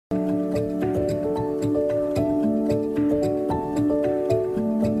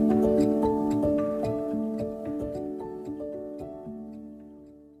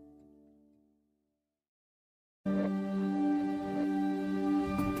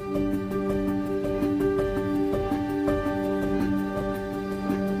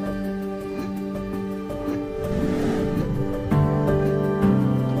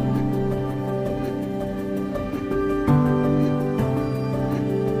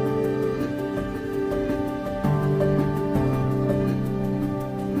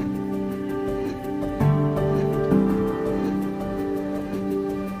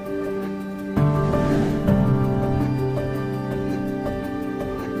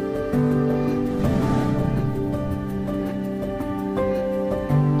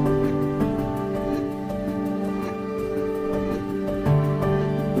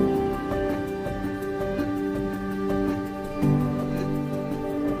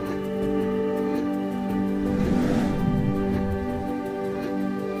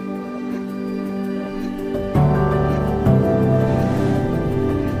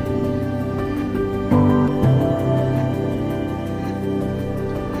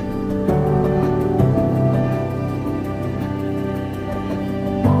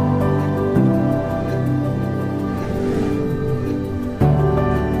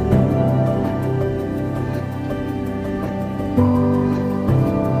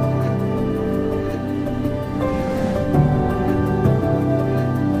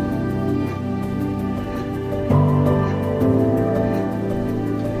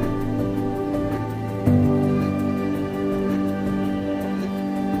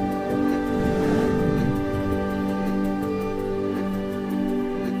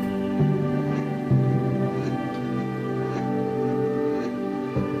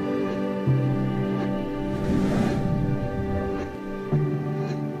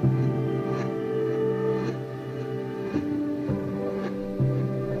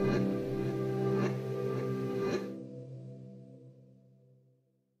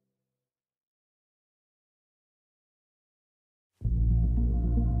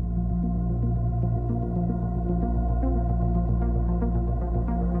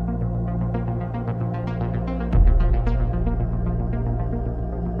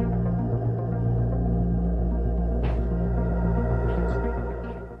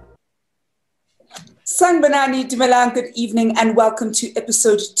Sanbanani Dumelang, good evening and welcome to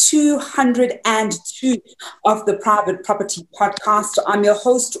episode 202 of the Private Property Podcast. I'm your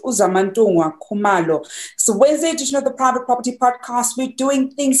host, Uzamantungwa Khumalo. So Wednesday edition of the Private Property Podcast, we're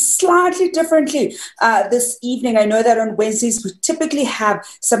doing things slightly differently this evening. I know that on Wednesdays we typically have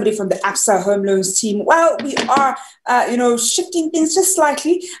somebody from the Absa Home Loans team. Well, we are shifting things just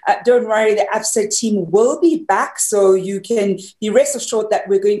slightly. Don't worry, the Absa team will be back, so you can be rest assured that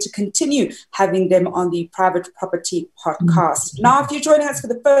we're going to continue having them on the Private Property Podcast. Now, if you're joining us for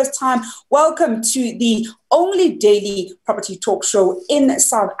the first time, welcome to the only daily property talk show in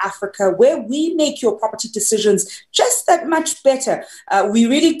South Africa, where we make your property decisions just that much better. We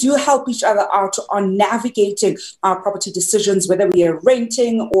really do help each other out on navigating our property decisions, whether we are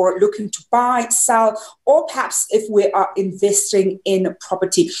renting or looking to buy, sell, or perhaps if we are investing in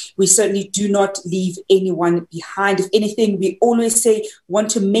property. We certainly do not leave anyone behind. If anything, we always say want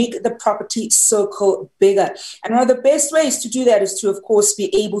to make the property circle bigger. And one of the best ways to do that is to, of course,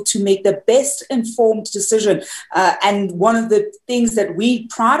 be able to make the best informed decision. And one of the things that we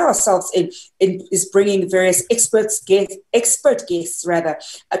pride ourselves in is bringing various expert guests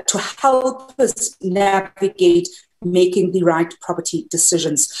to help us navigate making the right property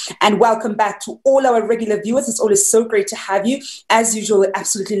decisions. And welcome back to all our regular viewers. It's always so great to have you. As usual, I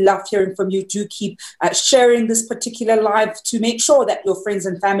absolutely love hearing from you. Do keep sharing this particular live to make sure that your friends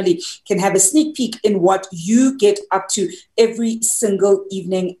and family can have a sneak peek in what you get up to every single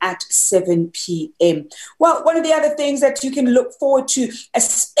evening at 7 p.m. Well, one of the other things that you can look forward to,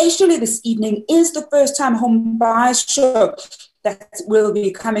 especially this evening, is the First Time Home Buyers Show that will be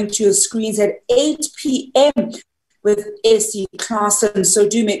coming to your screens at 8 p.m. with Essie Clarkson. So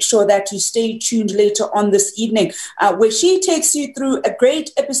do make sure that you stay tuned later on this evening, where she takes you through a great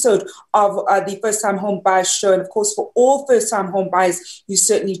episode of the First Time Home Buyers Show. And of course, for all first time home buyers, you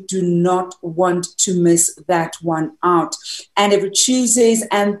certainly do not want to miss that one out. And every Tuesdays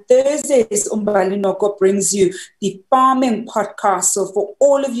and Thursdays, Umbali Noko brings you the Farming Podcast. So for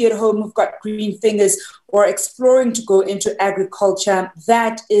all of you at home who've got green fingers or exploring to go into agriculture,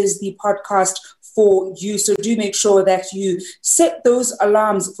 that is the podcast for you. So do make sure that you set those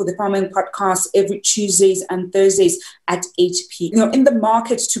alarms for the Farming Podcast every Tuesdays and Thursdays at 8 p.m. In the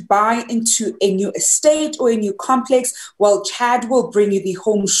market to buy into a new estate or a new complex, well, Chad will bring you the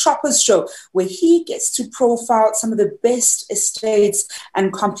Home Shoppers Show, where he gets to profile some of the best estates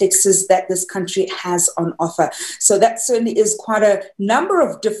and complexes that this country has on offer. So that certainly is quite a number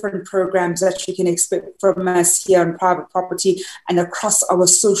of different programs that you can expect from us here on Private Property and across our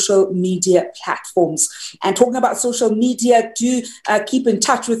social media platforms. And talking about social media, do keep in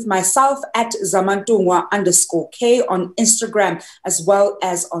touch with myself at Zamantungwa_K on Instagram as well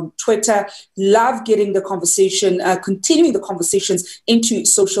as on Twitter. Love getting the conversation, continuing the conversations into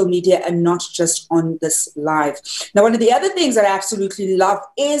social media and not just on this live. Now, one of the other things that I absolutely love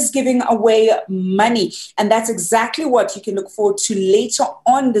is giving away money. And that's exactly what you can look forward to later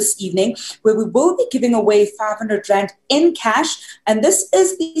on this evening, where we will be giving away 500 Rand in cash. And this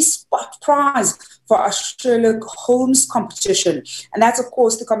is the spot prize for our Sherlock Holmes competition. And that's, of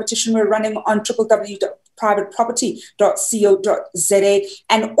course, the competition we're running on www.privateproperty.co.za.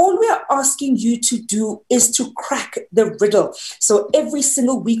 And all we are asking you to do is to crack the riddle. So every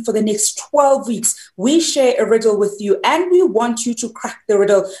single week for the next 12 weeks, we share a riddle with you, and we want you to crack the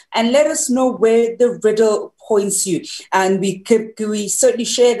riddle and let us know where the riddle points you. And we certainly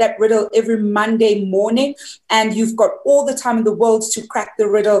share that riddle every Monday morning, and you've got all the time in the world to crack the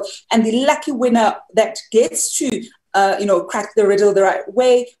riddle. And the lucky winner that gets to crack the riddle the right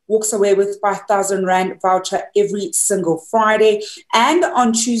way walks away with 5,000 Rand voucher every single Friday. And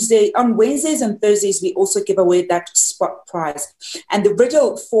on Wednesdays and Thursdays, we also give away that spot prize. And the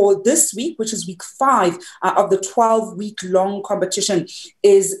riddle for this week, which is week 5 of the 12-week-long competition,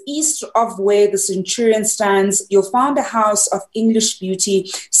 is east of where the Centurion stands, you'll find a house of English beauty,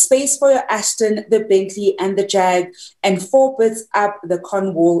 space for your Aston, the Bentley, and the Jag, and 4 bits up the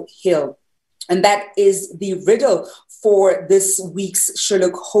Cornwall Hill. And that is the riddle for this week's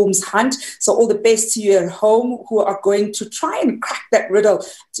Sherlock Holmes hunt. So all the best to you at home who are going to try and crack that riddle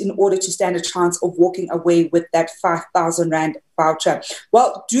in order to stand a chance of walking away with that 5,000 Rand voucher.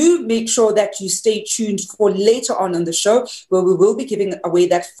 Well, do make sure that you stay tuned for later on in the show, where we will be giving away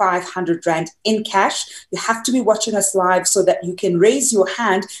that 500 Rand in cash. You have to be watching us live so that you can raise your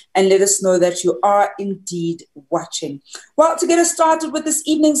hand and let us know that you are indeed watching. Well, to get us started with this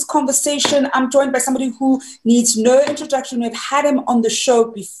evening's conversation, I'm joined by somebody who needs no introduction. We've had him on the show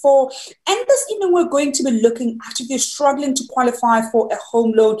before. And this evening, we're going to be looking at if you're struggling to qualify for a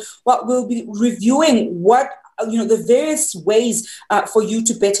home loan. Well, we'll be reviewing what the various ways for you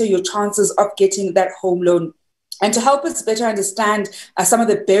to better your chances of getting that home loan. And to help us better understand some of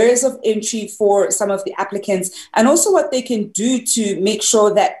the barriers of entry for some of the applicants, and also what they can do to make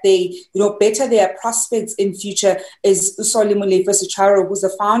sure that they, better their prospects in future, is Usoli Molefe Secharo, who's the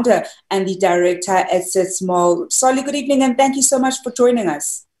founder and the director at SetsMall. Soli, good evening, and thank you so much for joining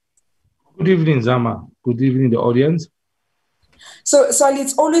us. Good evening, Zama. Good evening, the audience. So, Soli,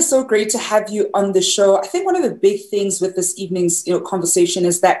 it's always so great to have you on the show. I think one of the big things with this evening's conversation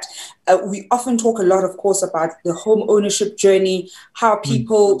is that we often talk a lot, of course, about the home ownership journey, how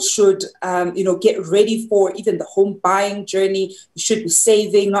people should, get ready for even the home buying journey. You should be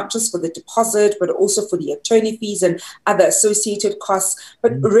saving not just for the deposit, but also for the attorney fees and other associated costs.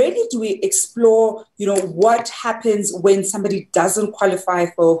 But rarely do we explore, what happens when somebody doesn't qualify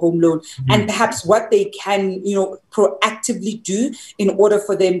for a home loan, and perhaps what they can, proactively do in order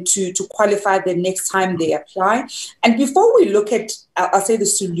for them to qualify the next time they apply. And before we look at, I'll say, the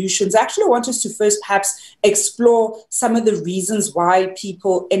solutions, I actually want us to first perhaps explore some of the reasons why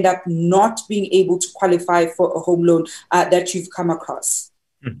people end up not being able to qualify for a home loan that you've come across.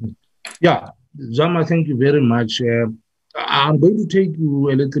 Yeah, Zama, thank you very much. I'm going to take you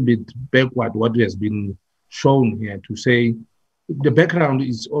a little bit backward, what has been shown here, to say the background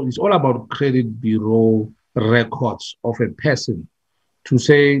is all about credit bureau records of a person. To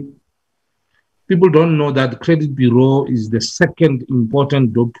say people don't know that credit bureau is the second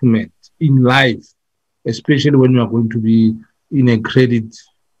important document in life, especially when you are going to be in a credit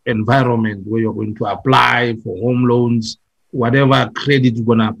environment where you're going to apply for home loans, whatever credit you're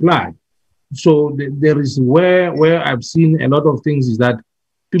going to apply. So there is where I've seen a lot of things is that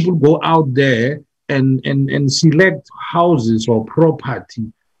people go out there and select houses or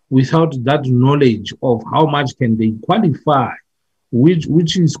property without that knowledge of how much can they qualify,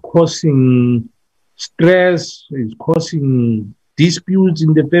 which is causing stress, is causing disputes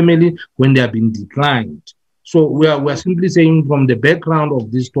in the family when they have been declined. So we are simply saying, from the background of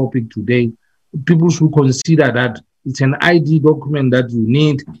this topic today, people should consider that it's an ID document that you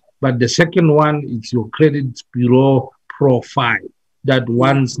need, but the second one is your credit bureau profile that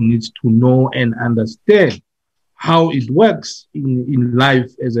one needs to know and understand how it works in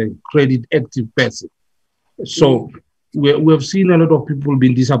life as a credit active person. So we've seen a lot of people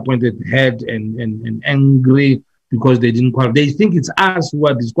being disappointed, hurt, and angry because they didn't qualify. They think it's us who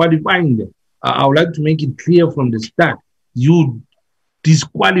are disqualifying them. I would like to make it clear from the start. You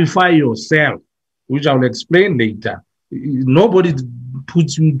disqualify yourself, which I will explain later. Nobody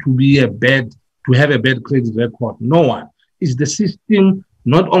puts you to have a bad credit record. No one. It's the system,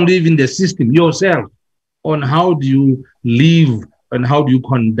 not only even the system, yourself, on how do you live and how do you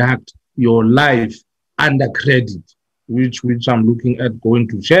conduct your life under credit, which I'm looking at going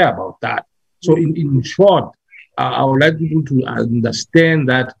to share about that. So in short, I would like people to understand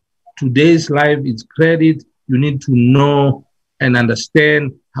that today's life is credit. You need to know and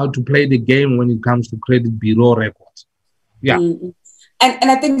understand how to play the game when it comes to credit bureau records. Yeah.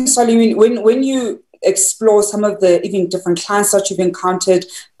 And I think, Soli, when you explore some of the even different clients that you've encountered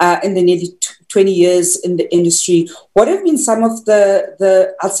in the nearly 20 years in the industry, what have been some of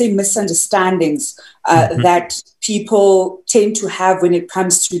the I'll say, misunderstandings that people tend to have when it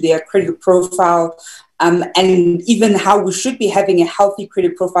comes to their credit profile, and even how we should be having a healthy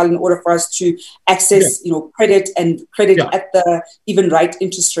credit profile in order for us to access, credit at the even right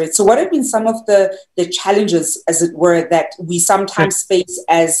interest rate. So what have been some of the challenges, as it were, that we sometimes face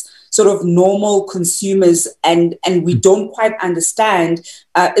as sort of normal consumers, and we don't quite understand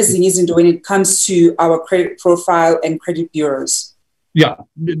when it comes to our credit profile and credit bureaus? Yeah,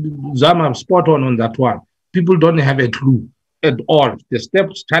 Zama, I'm spot on that one. People don't have a clue at all.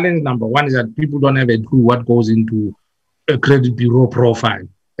 The challenge number one is that people don't have a clue what goes into a credit bureau profile,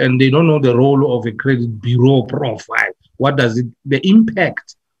 and they don't know the role of a credit bureau profile. What does it, the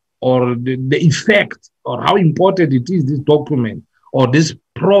impact or the effect, or how important it is, this document or this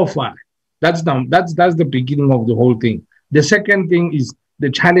profile? That's the beginning of the whole thing. The second thing is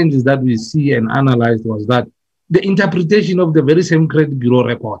the challenges that we see and analyzed was that the interpretation of the very same credit bureau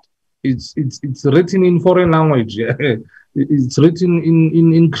record. It's written in foreign language. It's written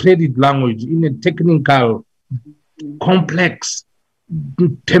in credit language, in a technical, complex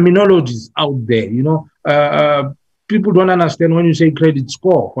terminologies out there. People don't understand when you say credit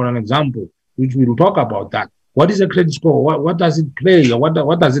score, for an example, which we will talk about that. What is a credit score? What does it play?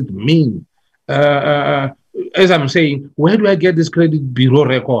 What does it mean? As I'm saying, where do I get this credit bureau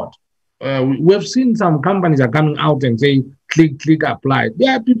record? We've seen some companies are coming out and say, click, apply.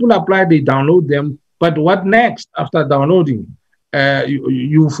 There are people apply, they download them. But what next after downloading?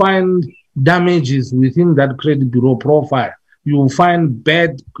 You find damages within that credit bureau profile. You will find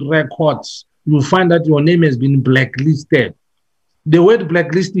bad records. You will find that your name has been blacklisted. The word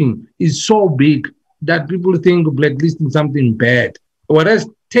blacklisting is so big that people think blacklisting is something bad. Whereas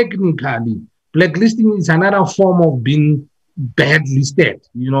technically, blacklisting is another form of being bad listed,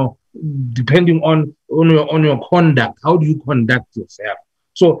 depending on your conduct. How do you conduct yourself?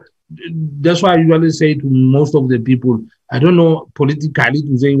 So that's why I usually say to most of the people, I don't know politically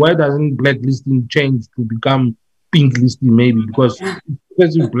to say, why doesn't blacklisting change to become pink listing maybe? Because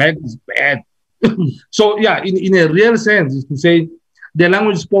black is bad. So yeah, in a real sense, is to say the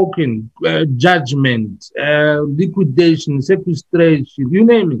language spoken, judgment, liquidation, sequestration, you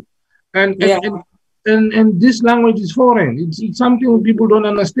name it. And this language is foreign. It's something people don't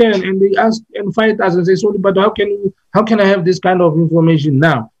understand, and they ask and fight us and say, sorry, but how can I have this kind of information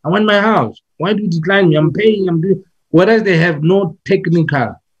now? I want my house. Why do you decline me? I'm paying, I'm doing. Whereas they have no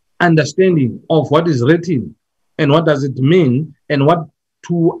technical understanding of what is written and what does it mean and what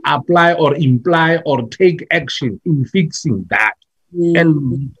to apply or imply or take action in fixing that.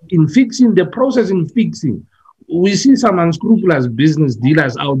 And in fixing the process, in fixing, we see some unscrupulous business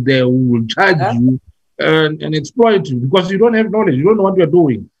dealers out there who will charge you and exploit you because you don't have knowledge. You don't know what you're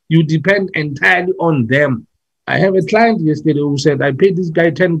doing. You depend entirely on them. I have a client yesterday who said, I paid this guy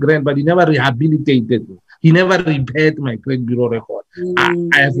 10 grand, but he never rehabilitated me. He never repaired my credit bureau record.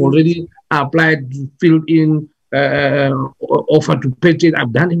 I have already applied, filled in, offered to purchase.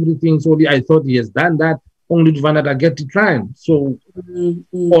 I've done everything. So I thought he has done that, only to find out I get declined. So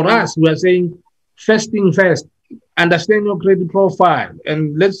for us, we are saying, first thing first, understand your credit profile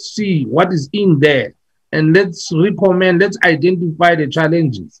and let's see what is in there. And let's recommend, let's identify the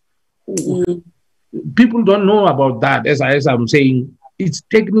challenges. People don't know about that. As I'm saying, it's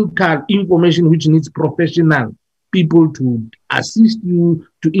technical information which needs professional people to assist you,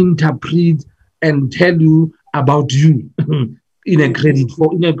 to interpret and tell you about you in a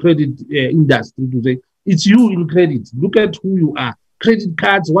credit industry. To say it's you in credit. Look at who you are. Credit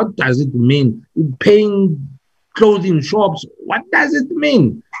cards, what does it mean? Paying clothing shops, what does it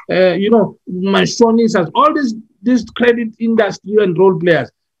mean? Masonistas, all this credit industry and role players,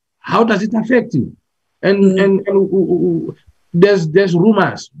 how does it affect you? And there's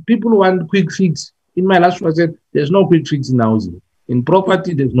rumors. People want quick fix. In my last one, I said there's no quick fix in housing. In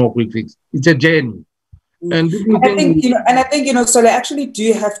property, there's no quick fix. It's a journey. And I think so I actually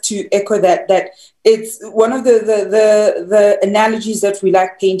do have to echo that it's one of the analogies that we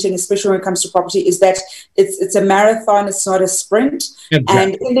like painting, especially when it comes to property, is that it's a marathon, it's not a sprint. Exactly.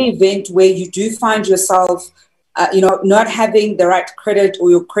 And in the event where you do find yourself not having the right credit, or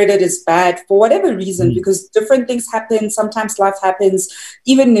your credit is bad for whatever reason, because different things happen. Sometimes life happens.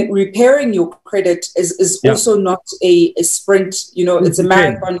 Even repairing your credit is also not a sprint. It's a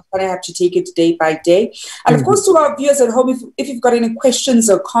marathon. You kind of have to take it day by day. And of course, to our viewers at home, if you've got any questions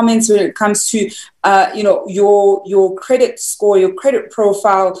or comments when it comes to your credit score, your credit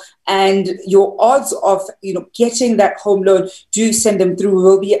profile, and your odds of getting that home loan, do send them through. We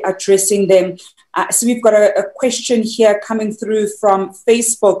will be addressing them. So we've got a question here coming through from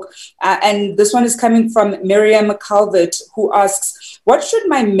Facebook, and this one is coming from Miriam McCalvert, who asks, what should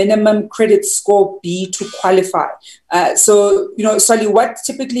my minimum credit score be to qualify? Solly, what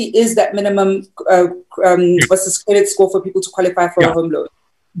typically is that minimum what's this credit score for people to qualify for a home loan?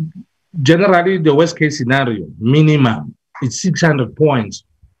 Generally, the worst case scenario, minimum, is 600 points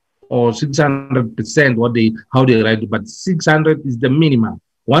or 600%, how they write it, but 600 is the minimum.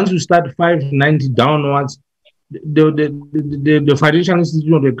 Once you start 590 downwards, the financial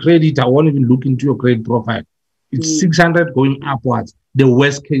institution or the creditor won't even look into your credit profile. It's 600 going upwards, the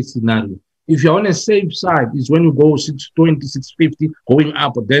worst case scenario. If you're on a safe side, it's when you go 620, 650 going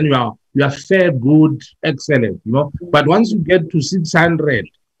up, then you are fair, good, excellent, But once you get to 600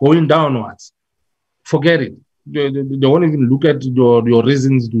 going downwards, forget it. They won't even look at your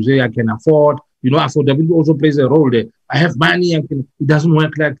reasons to say I can afford. Affordability also plays a role there. I have money. It doesn't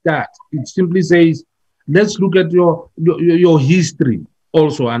work like that. It simply says, let's look at your history.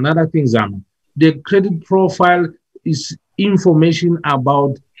 Also, another thing, Zama, the credit profile is information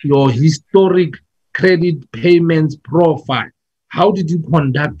about your historic credit payments profile. How did you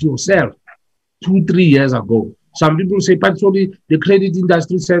conduct yourself 2-3 years ago? Some people say, but sorry, the credit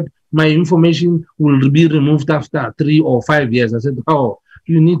industry said my information will be removed after 3 or 5 years. I said,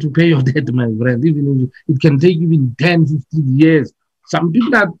 you need to pay your debt, my friend. Even if it can take even 10, 15 years. Some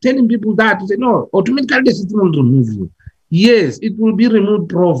people are telling people that to say, no, automatically the system will remove you. Yes, it will be removed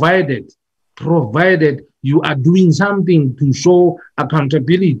provided you are doing something to show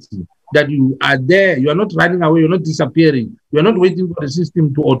accountability. that you are there. You are not running away. You're not disappearing. You are not waiting for the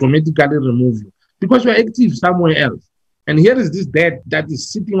system to automatically remove you because you are active somewhere else. And here is this debt that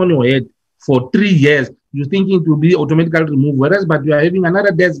is sitting on your head for 3 years. You're thinking it will be automatically removed, whereas but you are having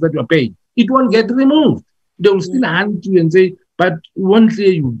another debt that you are paying. It won't get removed. They will still hunt you and say, but one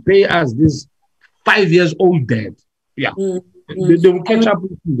day you pay us this 5 years old debt. Yeah. They will catch up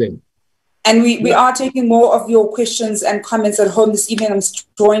with you then. And we are taking more of your questions and comments at home this evening. I'm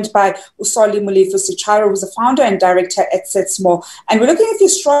joined by Usoli Molefe-Sechara, who's the founder and director at Setsmo. And we're looking if you're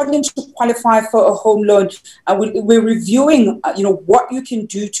struggling to qualify for a home loan. We're reviewing, what you can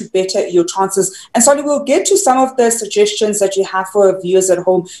do to better your chances. And Soli, we'll get to some of the suggestions that you have for our viewers at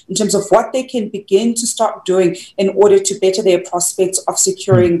home in terms of what they can begin to start doing in order to better their prospects of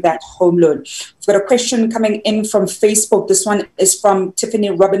securing that home loan. We've got a question coming in from Facebook. This one is from Tiffany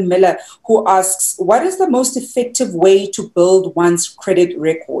Robin Miller, who asks, what is the most effective way to build one's credit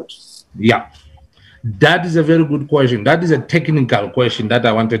record? Yeah, that is a very good question. That is a technical question that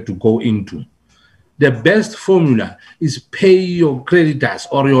I wanted to go into. The best formula is pay your creditors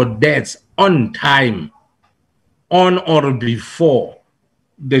or your debts on time, on or before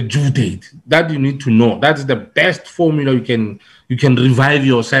the due date. That you need to know. That is the best formula you can revive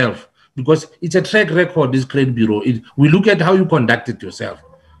yourself, because it's a track record, this credit bureau. We look at how you conducted yourself.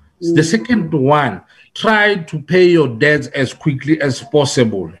 The second one, try to pay your debts as quickly as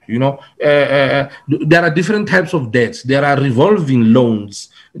possible. There are different types of debts. There are revolving loans.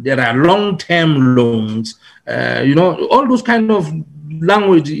 There are long-term loans. All those kind of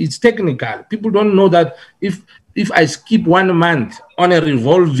language, it's technical. People don't know that if I skip 1 month on a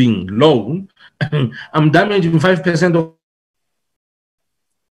revolving loan, I'm damaging 5%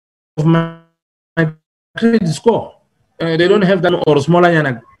 of my credit score. They don't have that or smaller than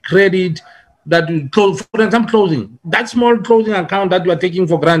a credit that you close, for example, closing. That small closing account that you are taking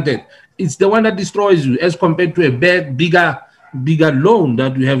for granted, it's the one that destroys you as compared to a bigger loan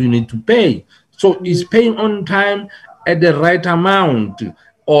that you need to pay. So it's paying on time at the right amount,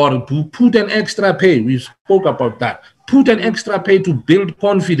 or to put an extra pay. We spoke about that. Put an extra pay to build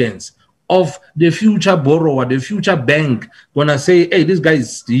confidence of the future borrower, the future bank. Gonna say, hey, this guy,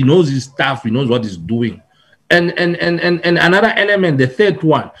 he knows his stuff, he knows what he's doing. And another element, the third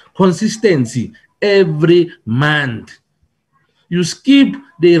one, consistency every month. You skip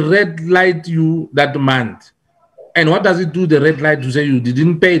the red light that month. And what does it do, the red light, to say you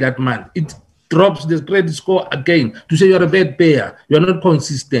didn't pay that month? It drops the credit score again to say you're a bad payer, you're not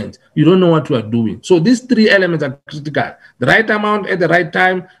consistent, you don't know what you are doing. So these 3 elements are critical. The right amount at the right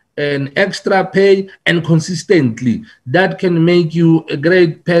time, an extra pay, and consistently. That can make you a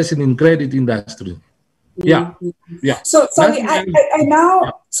great person in credit industry. Yeah. So, Soli, I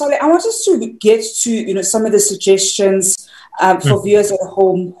want us to get to some of the suggestions for viewers at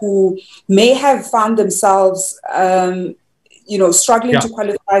home who may have found themselves struggling to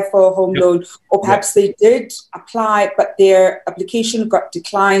qualify for a home loan, or perhaps they did apply but their application got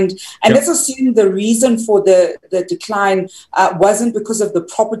declined. And let's assume the reason for the decline wasn't because of the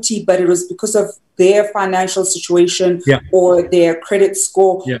property, but it was because of their financial situation or their credit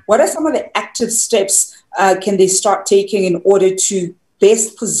score. What are some of the active steps can they start taking in order to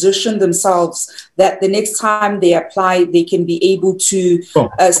best position themselves that the next time they apply, they can be able to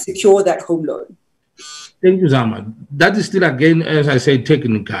secure that home loan? Thank you, Zama. That is still, again, as I say,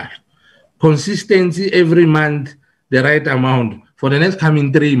 technical. Consistency every month, the right amount for the next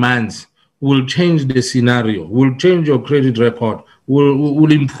coming 3 months will change the scenario, will change your credit record,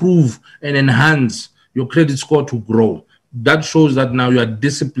 will improve and enhance your credit score to grow. That shows that now you are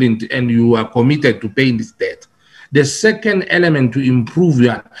disciplined and you are committed to paying this debt. The second element to improve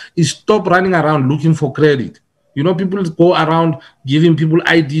is stop running around looking for credit. People go around giving people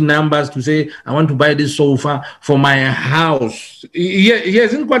ID numbers to say, I want to buy this sofa for my house. He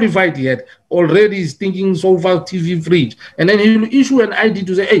hasn't qualified yet. Already he's thinking sofa, TV, fridge. And then he'll issue an ID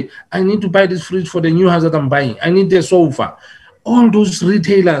to say, hey, I need to buy this fridge for the new house that I'm buying. I need the sofa. All those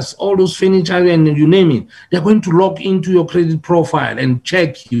retailers, all those furniture, and you name it, they're going to log into your credit profile and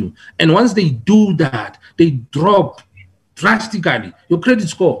check you. And once they do that, they drop drastically your credit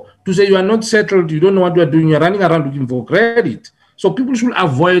score to say you are not settled, you don't know what you are doing, you're running around looking for credit. So people should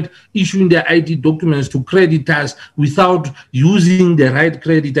avoid issuing their ID documents to creditors without using the right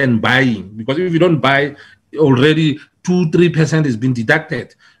credit and buying. Because if you don't buy, already 2-3% has been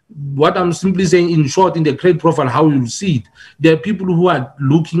deducted. What I'm simply saying, in short, in the credit profile, how you'll see it, there are people who are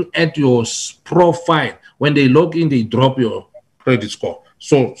looking at your profile. When they log in, they drop your credit score.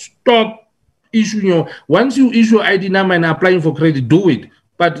 So stop issuing once you issue ID number and applying for credit, do it.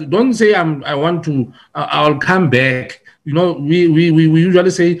 But don't say I'll come back You know, we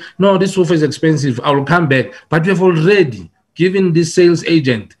usually say, no, this sofa is expensive, I will come back. But we have already given this sales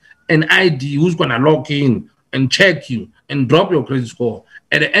agent an ID who's going to log in and check you and drop your credit score.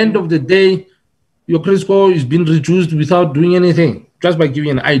 At the end of the day, your credit score is being reduced without doing anything, just by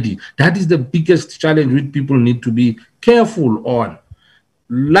giving an ID. That is the biggest challenge which people need to be careful on.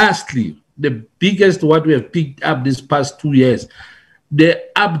 Lastly, the biggest what we have picked up this past 2 years, the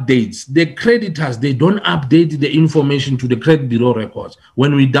updates, the creditors, they don't update the information to the credit bureau records.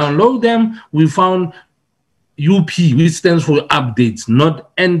 When we download them, we found UP, which stands for updates,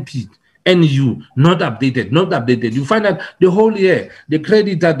 not NP, NU, not updated, not updated. You find that the whole year, the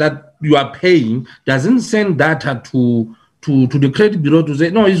creditor that you are paying doesn't send data to the credit bureau to say,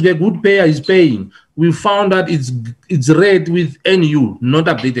 no, he's a good payer, he's paying. We found that it's read with NU, not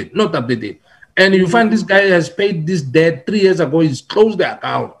updated, not updated. And you find this guy has paid this debt 3 years ago, he's closed the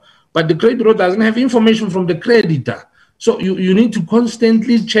account, but the credit bureau doesn't have information from the creditor. So you need to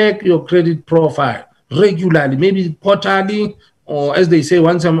constantly check your credit profile regularly, maybe quarterly, or as they say,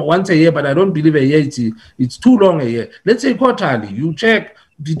 once a year, but I don't believe a year, it's too long a year. Let's say quarterly, you check,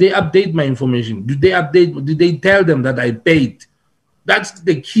 did they update my information? Did they tell them that I paid? That's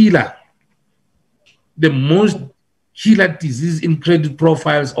the killer. The most killer disease in credit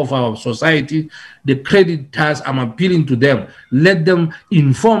profiles of our society. The creditors, I'm appealing to them. Let them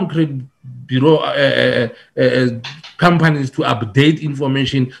inform credit bureau companies to update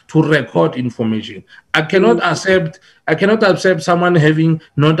information, to record information. I cannot accept someone having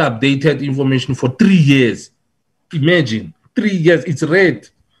not updated information for 3 years. Imagine 3 years, it's red.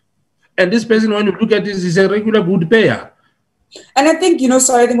 And this person, when you look at this, is a regular good payer. And I think,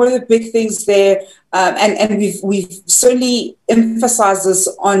 so I think one of the big things there, and we've certainly emphasized this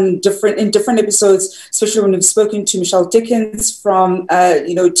in different episodes, especially when we've spoken to Michelle Dickens from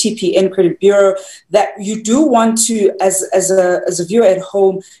TPN Credit Bureau, that you do want to, as a viewer at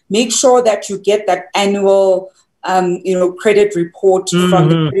home, make sure that you get that annual credit report from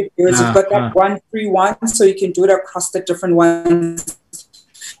the credit bureaus. You've got that 131, so you can do it across the different ones.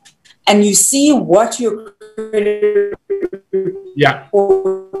 And you see what your credit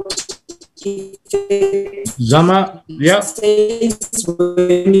Zama, when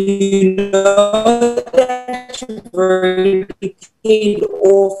you know that you've already paid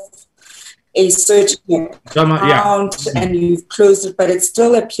off a certain account and you've closed it, but it's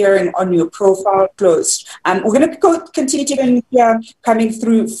still appearing on your profile closed. We're going to continue to hear coming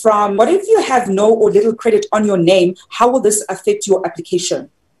through from, what if you have no or little credit on your name? How will this affect your application?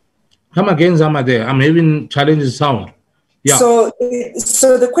 Come again, Zama, there. I'm having challenges sound. Yeah. So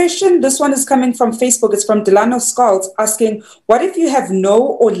the question, this one is coming from Facebook. It's from Delano Scalds asking, what if you have no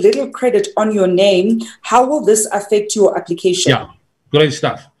or little credit on your name? How will this affect your application? Yeah, great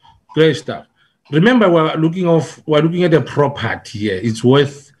stuff. Great stuff. Remember, we're looking at a property here. It's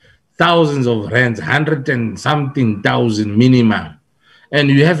worth thousands of rands, 100 and something thousand minimum. And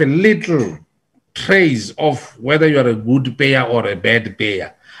you have a little trace of whether you're a good payer or a bad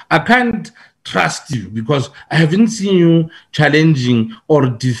payer. I can't trust you because I haven't seen you challenging or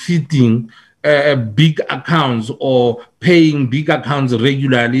defeating big accounts or paying big accounts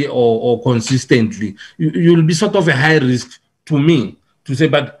regularly or consistently. You'll be sort of a high risk to me to say,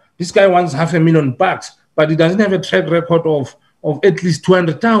 but this guy wants $500,000, but he doesn't have a track record of at least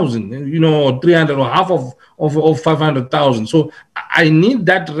 200,000, or 300 or half of 500,000. So I need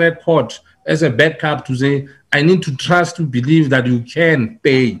that record as a backup to say, I need to trust to believe that you can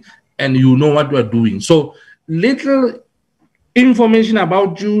pay and you know what you are doing. So little information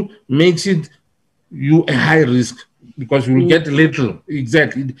about you makes you a high risk because you will get little.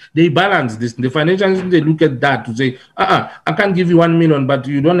 Exactly. They balance this. The financial institution, they look at that to say, I can't give you 1 million, but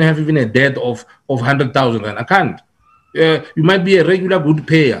you don't have even a debt of 100,000. And I can't. You might be a regular good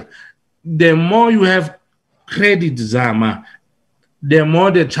payer. The more you have credit, Zama, the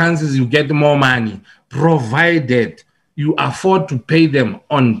more the chances you get more money, provided you afford to pay them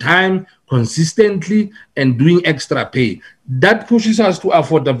on time, consistently, and doing extra pay. That pushes us to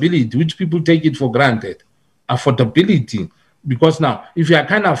affordability, which people take it for granted. Affordability. Because now, if I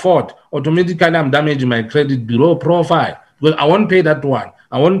can't afford, automatically I'm damaging my credit bureau profile. Because I won't pay that one.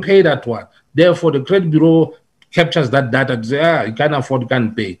 I won't pay that one. Therefore, the credit bureau captures that data to say, you can't afford, you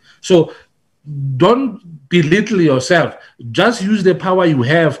can't pay. So don't belittle yourself. Just use the power you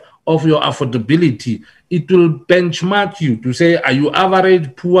have of your affordability. It will benchmark you to say, are you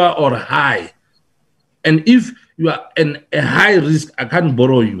average, poor, or high? And if you are a high risk, I can't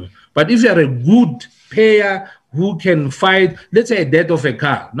borrow you. But if you are a good payer who can fight, let's say, a debt of a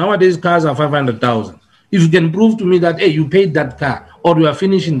car. Nowadays, cars are 500,000. If you can prove to me that, hey, you paid that car, or you are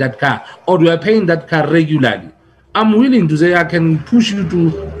finishing that car, or you are paying that car regularly, I'm willing to say I can push you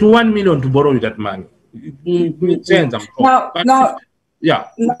to 1 million to borrow you that money. It makes sense, I'm sure. Yeah.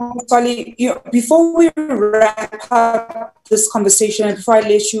 Now, Sally, before we wrap up this conversation and before I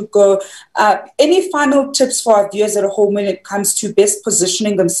let you go, any final tips for our viewers at home when it comes to best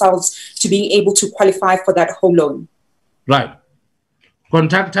positioning themselves to being able to qualify for that home loan? Right.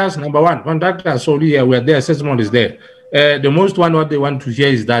 Contact us, number one. Contact us solely here where the assessment is there. The most one what they want to hear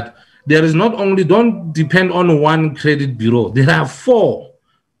is that there is not only, don't depend on one credit bureau. There are 4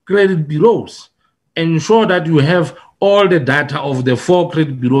 credit bureaus. Ensure that you have all the data of the 4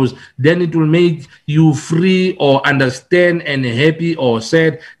 credit bureaus, then it will make you free or understand and happy or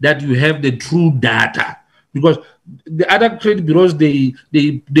sad that you have the true data. Because the other credit bureaus, they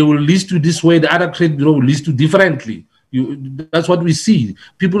will list you this way, the other credit bureau will list you differently. That's what we see.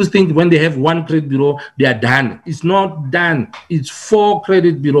 People think when they have one credit bureau, they are done. It's not done. It's 4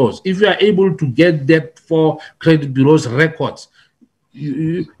 credit bureaus. If you are able to get that 4 credit bureaus records,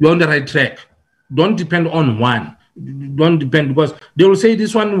 you're on the right track. Don't depend on one. Don't depend, because they will say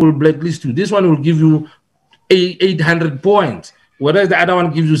this one will blacklist you. This one will give you 800 points, whereas the other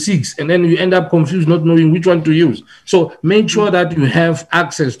one gives you 6, and then you end up confused, not knowing which one to use. So make sure that you have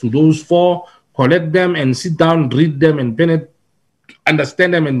access to those 4, collect them and sit down, read them and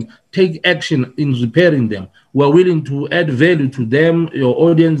understand them and take action in repairing them. We're willing to add value to them, your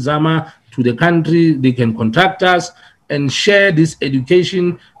audience, Zama, to the country. They can contact us and share this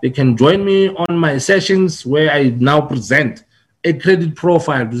education. They can join me on my sessions where I now present a credit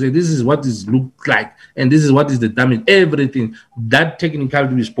profile to say this is what it looks like and this is what is the damage, everything that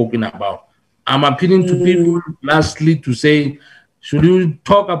technically we spoken about. I'm appealing to people lastly to say, should you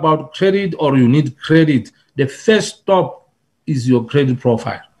talk about credit or you need credit, the first stop is your credit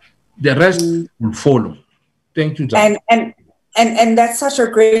profile. The rest will follow. Thank you, John. And that's such a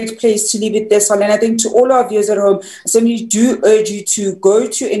great place to leave it there, Sol. And I think to all our viewers at home, I certainly do urge you to go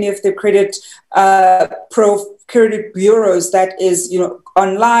to any of the credit bureaus that is,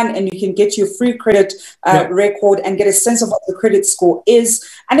 online, and you can get your free credit record and get a sense of what the credit score is.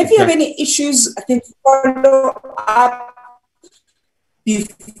 And if you have any issues, I think follow up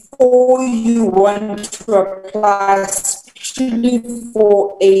before you want to apply, especially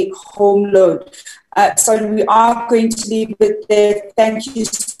for a home loan. So we are going to leave it there. Thank you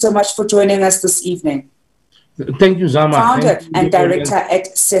so much for joining us this evening. Thank you, Zama. Founder and director at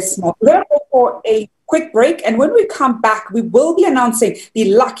Sesmo. We're going to go for a quick break, and when we come back, we will be announcing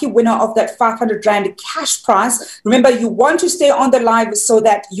the lucky winner of that 500 Rand cash prize. Remember, you want to stay on the live so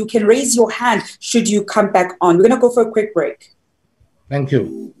that you can raise your hand should you come back on. We're going to go for a quick break. Thank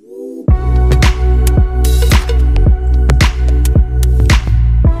you.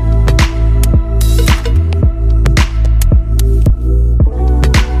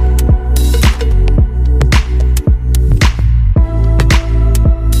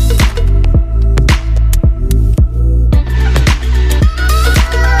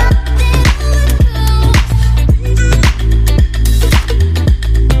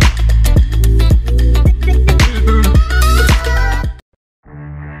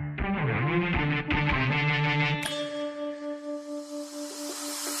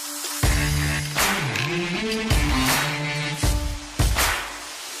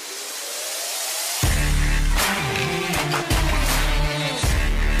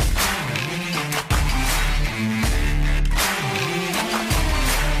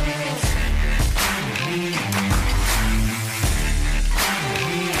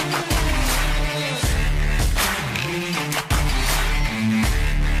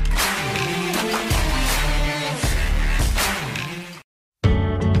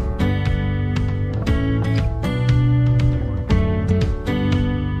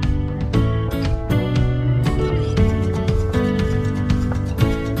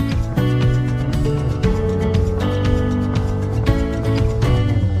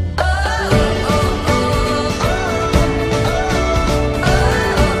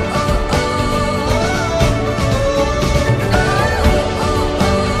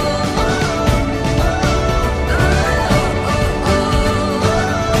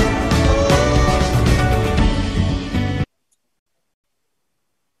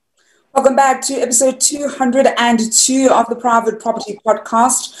 Welcome back to episode 202 of the Private Property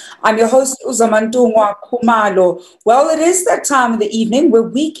Podcast. I'm your host, Uzamantungwa Khumalo. Well, it is that time of the evening where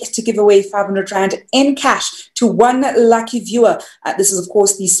we get to give away 500 Rand in cash to one lucky viewer. This is, of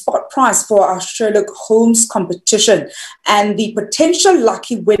course, the spot prize for our Sherlock Holmes competition. And the potential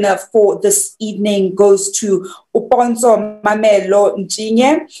lucky winner for this evening goes to Uponzo Mamelo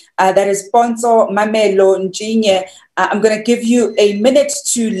Njinye. That is Ponzo Mamelo Njinye. I'm going to give you a minute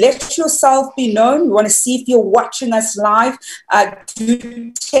to let yourself be known. We want to see if you're watching us live.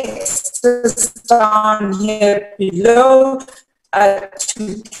 Do text us down here below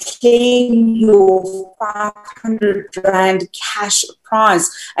to claim your 500 Rand cash prize.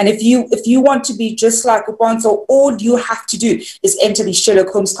 And if you want to be just like Uponzo, all you have to do is enter the Sherlock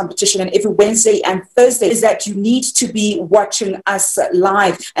Holmes competition. And every Wednesday and Thursday is that you need to be watching us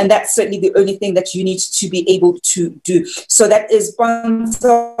live. And that's certainly the only thing that you need to be able to do. So that is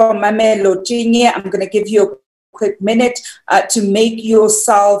Ponzo Mamelo Njinye. I'm going to give you a quick minute to make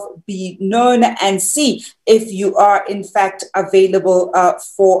yourself be known and see if you are in fact available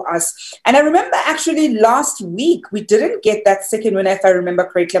for us. And I remember actually last week we didn't get that second winner, if I remember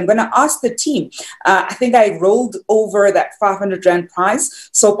correctly. I'm going to ask the team. I think I rolled over that 500 Rand prize,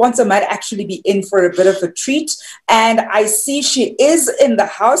 so Ponzo might actually be in for a bit of a treat. And I see she is in the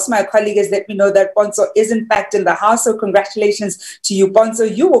house. My colleague has let me know that Ponzo is in fact in the house, so congratulations to you,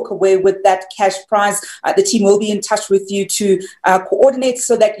 Ponzo. You walk away with that cash prize. The team will be in touch with you to coordinate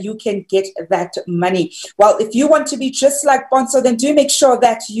so that you can get that money. Well, if you want to be just like Ponzo, then do make sure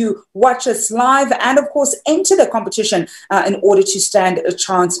that you watch us live and, of course, enter the competition in order to stand a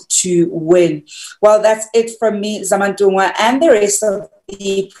chance to win. Well, that's it from me, Zamantungwa, and the rest of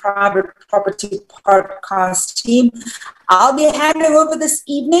the Private Property Podcast team. I'll be handing over this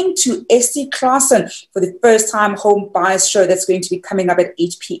evening to Essie Claassen for the first time home buyers show that's going to be coming up at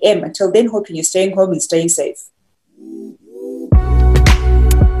 8 p.m. Until then, hoping you're staying home and staying safe.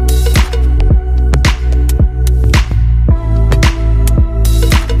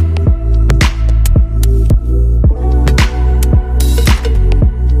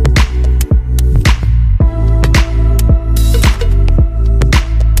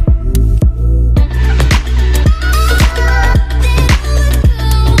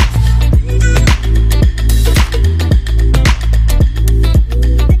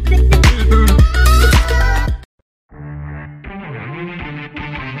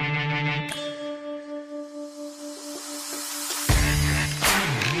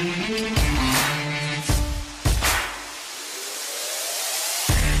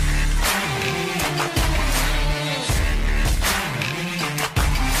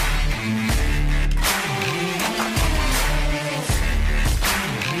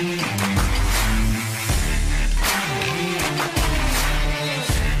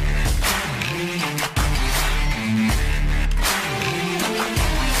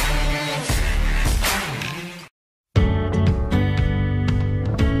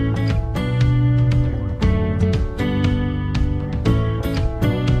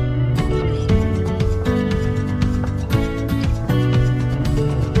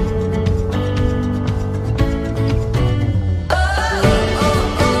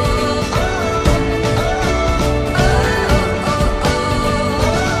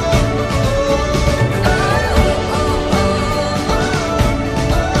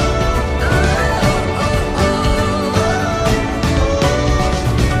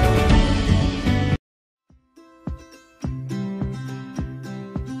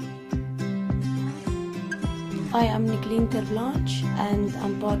 Hi, I'm Nicoline Terblanche and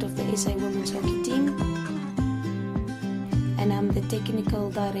I'm part of the SA Women's Hockey team. And I'm the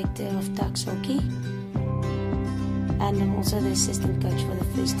Technical Director of Tax Hockey. And I'm also the assistant coach for the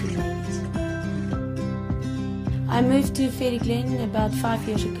first team ladies. I moved to Ferry Glen about 5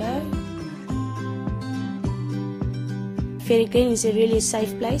 years ago. Ferry Glen is a really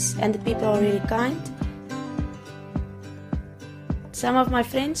safe place and the people are really kind. Some of my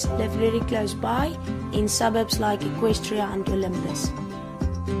friends live really close by in suburbs like Equestria and Olympus.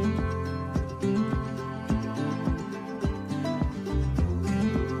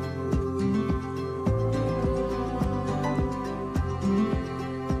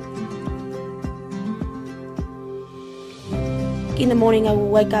 In the morning I will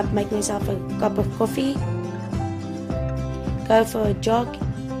wake up, make myself a cup of coffee, go for a jog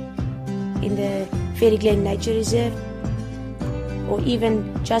in the Ferry Glen Nature Reserve or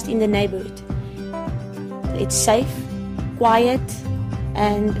even just in the neighborhood. It's safe, quiet,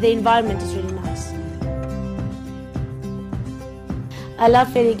 and the environment is really nice. I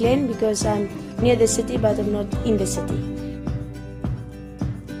love Ferry Glen because I'm near the city but I'm not in the city.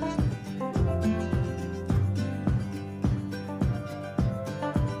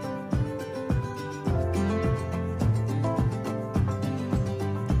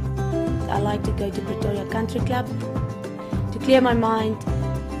 I like to go to Pretoria Country Club to clear my mind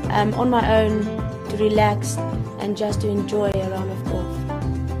on my own to relax and just to enjoy a round of golf.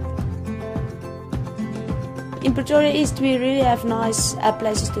 In Pretoria East, we really have nice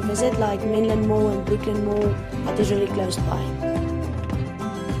places to visit, like Menlyn Mall and Brooklyn Mall, that is really close by.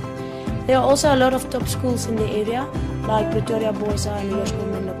 There are also a lot of top schools in the area, like Pretoria Boys and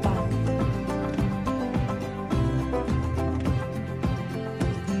Hoërskool Menlo Park.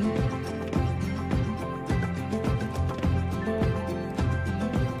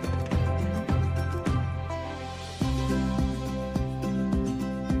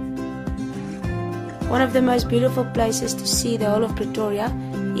 One of the most beautiful places to see the whole of Pretoria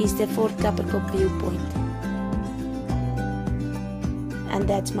is the Fort Kapperkop viewpoint. And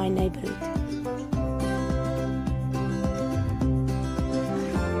that's my neighborhood.